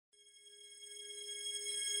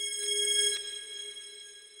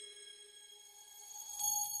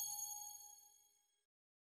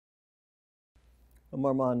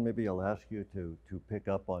Marman, maybe I'll ask you to pick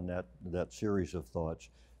up on that series of thoughts.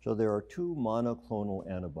 So there are two monoclonal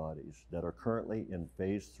antibodies that are currently in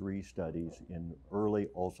phase 3 studies in early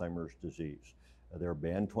Alzheimer's disease. They're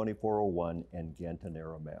BAN2401 and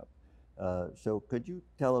gantenerumab. So could you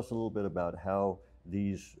tell us a little bit about how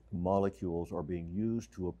these molecules are being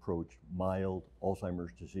used to approach mild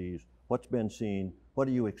Alzheimer's disease? What's been seen? What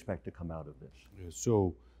do you expect to come out of this?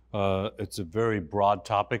 It's a very broad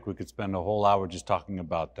topic. We could spend a whole hour just talking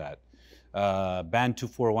about that.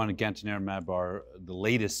 BAN2401 and gantenerumab are the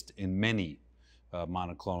latest in many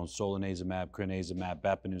monoclonals, solanezumab, crenezumab,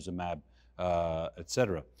 bapineuzumab,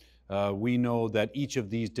 etc. We know that each of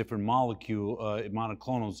these different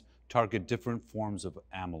monoclonals target different forms of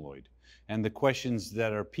amyloid. And the questions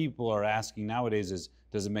that people are asking nowadays is,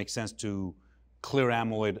 does it make sense to clear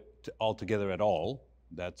amyloid altogether at all?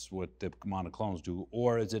 That's what the monoclonals do.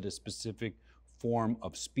 Or is it a specific form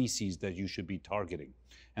of species that you should be targeting?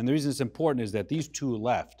 And the reason it's important is that these two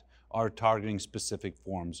left are targeting specific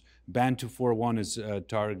forms. BAN2401 is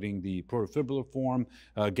targeting the protofibrillar form.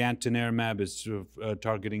 Gantenerumab is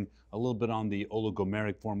targeting a little bit on the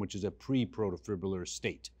oligomeric form, which is a pre-protofibrillar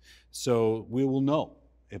state. So we will know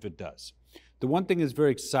if it does. The one thing that's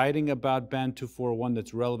very exciting about BAN2401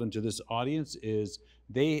 that's relevant to this audience is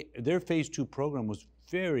their phase 2 program was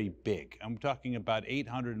very big. I'm talking about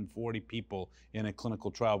 840 people in a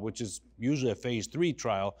clinical trial, which is usually a phase 3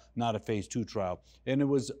 trial, not a phase 2 trial. And it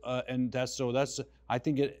was, I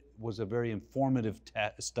think it was a very informative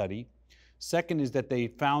study. Second is that they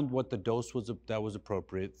found what the dose was that was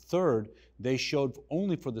appropriate. Third, they showed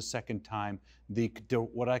only for the second time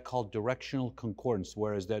what I call directional concordance,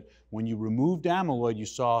 whereas that when you removed amyloid, you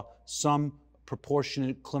saw some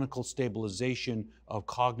proportionate clinical stabilization of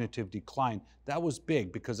cognitive decline. That was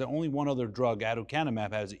big because only one other drug,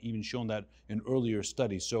 aducanumab, has even shown that in earlier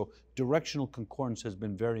studies. So directional concordance has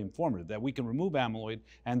been very informative, that we can remove amyloid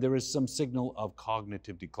and there is some signal of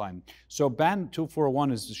cognitive decline. So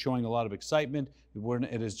BAN2401 is showing a lot of excitement.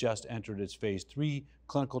 It has just entered its phase 3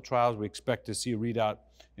 clinical trials. We expect to see a readout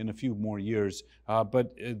in a few more years.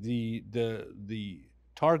 But the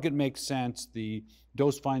target makes sense. The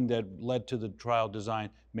dose finding that led to the trial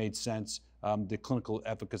design made sense. The clinical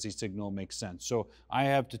efficacy signal makes sense. So I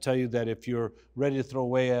have to tell you that if you're ready to throw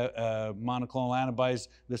away monoclonal antibodies,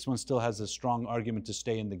 this one still has a strong argument to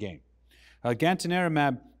stay in the game.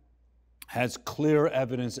 Gantenerumab has clear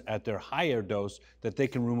evidence at their higher dose that they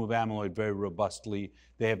can remove amyloid very robustly.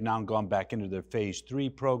 They have now gone back into their phase 3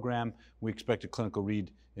 program. We expect a clinical read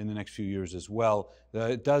in the next few years as well.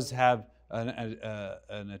 It does have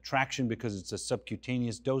an attraction because it's a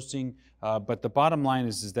subcutaneous dosing, but the bottom line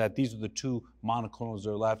is that these are the two monoclonals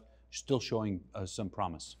that are left, still showing some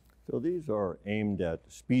promise. So these are aimed at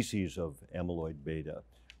species of amyloid beta.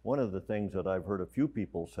 One of the things that I've heard a few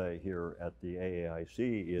people say here at the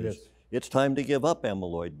AAIC is it's time to give up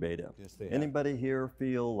amyloid beta. Yes, they Anybody here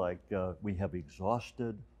feel like we have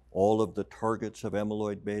exhausted all of the targets of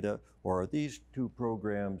amyloid beta, or are these two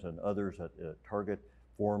programs and others that target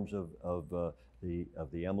forms of the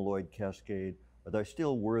amyloid cascade, are they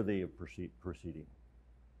still worthy of proceeding?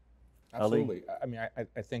 Absolutely. I mean,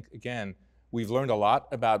 I think, again, we've learned a lot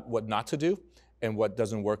about what not to do and what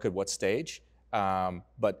doesn't work at what stage.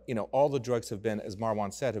 But all the drugs have been, as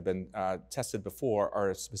Marwan said, have been tested before, are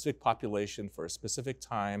a specific population for a specific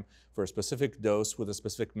time, for a specific dose with a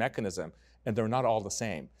specific mechanism, and they're not all the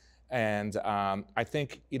same. And I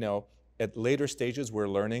think, at later stages, we're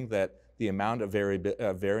learning that the amount of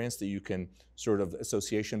variance that you can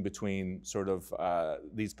association between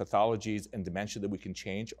these pathologies and dementia that we can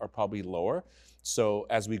change are probably lower. So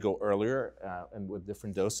as we go earlier and with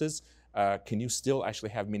different doses, can you still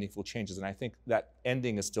actually have meaningful changes? And I think that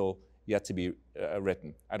ending is still yet to be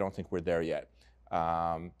written. I don't think we're there yet.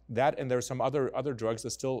 That and there are some other drugs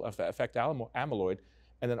that still affect amyloid.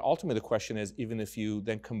 And then ultimately the question is, even if you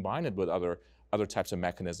then combine it with other types of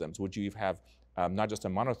mechanisms, would you have not just a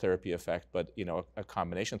monotherapy effect, but a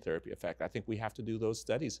combination therapy effect? I think we have to do those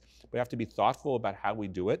studies. We have to be thoughtful about how we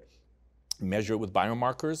do it, measure it with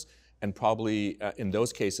biomarkers, and probably in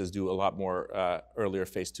those cases do a lot more earlier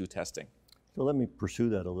phase 2 testing. So let me pursue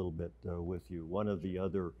that a little bit with you. One of the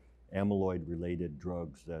other amyloid-related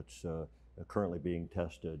drugs that's currently being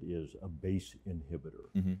tested is a BACE inhibitor.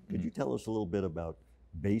 Could you tell us a little bit about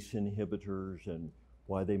BACE inhibitors and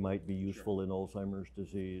why they might be useful in Alzheimer's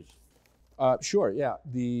disease? Sure, yeah.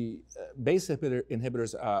 The BACE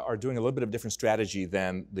inhibitors are doing a little bit of different strategy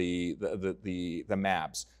than the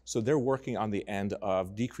MABs. So they're working on the end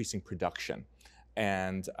of decreasing production.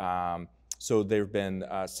 And so there have been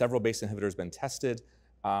several BACE inhibitors been tested.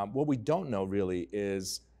 What we don't know really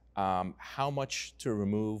is how much to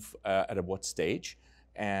remove at what stage.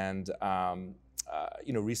 And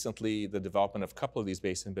recently the development of a couple of these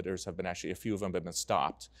BACE inhibitors have been a few of them have been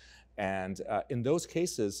stopped. And in those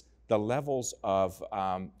cases, the levels of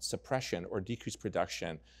suppression or decreased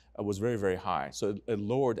production was very, very high. So it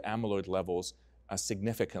lowered amyloid levels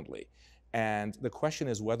significantly. And the question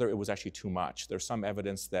is whether it was actually too much. There's some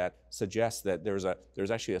evidence that suggests that there's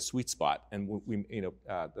actually a sweet spot, and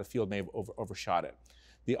the field may have overshot it.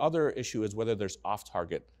 The other issue is whether there's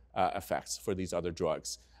off-target effects for these other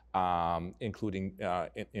drugs, including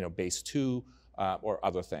BACE2 or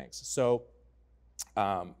other things. So,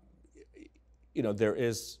 there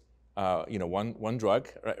is one drug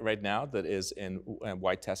right now that is in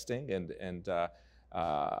wide testing, and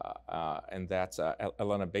that's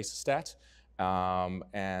elucidate.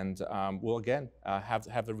 We'll again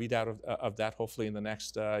have the readout of that hopefully in the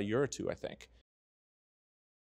next year or two, I think.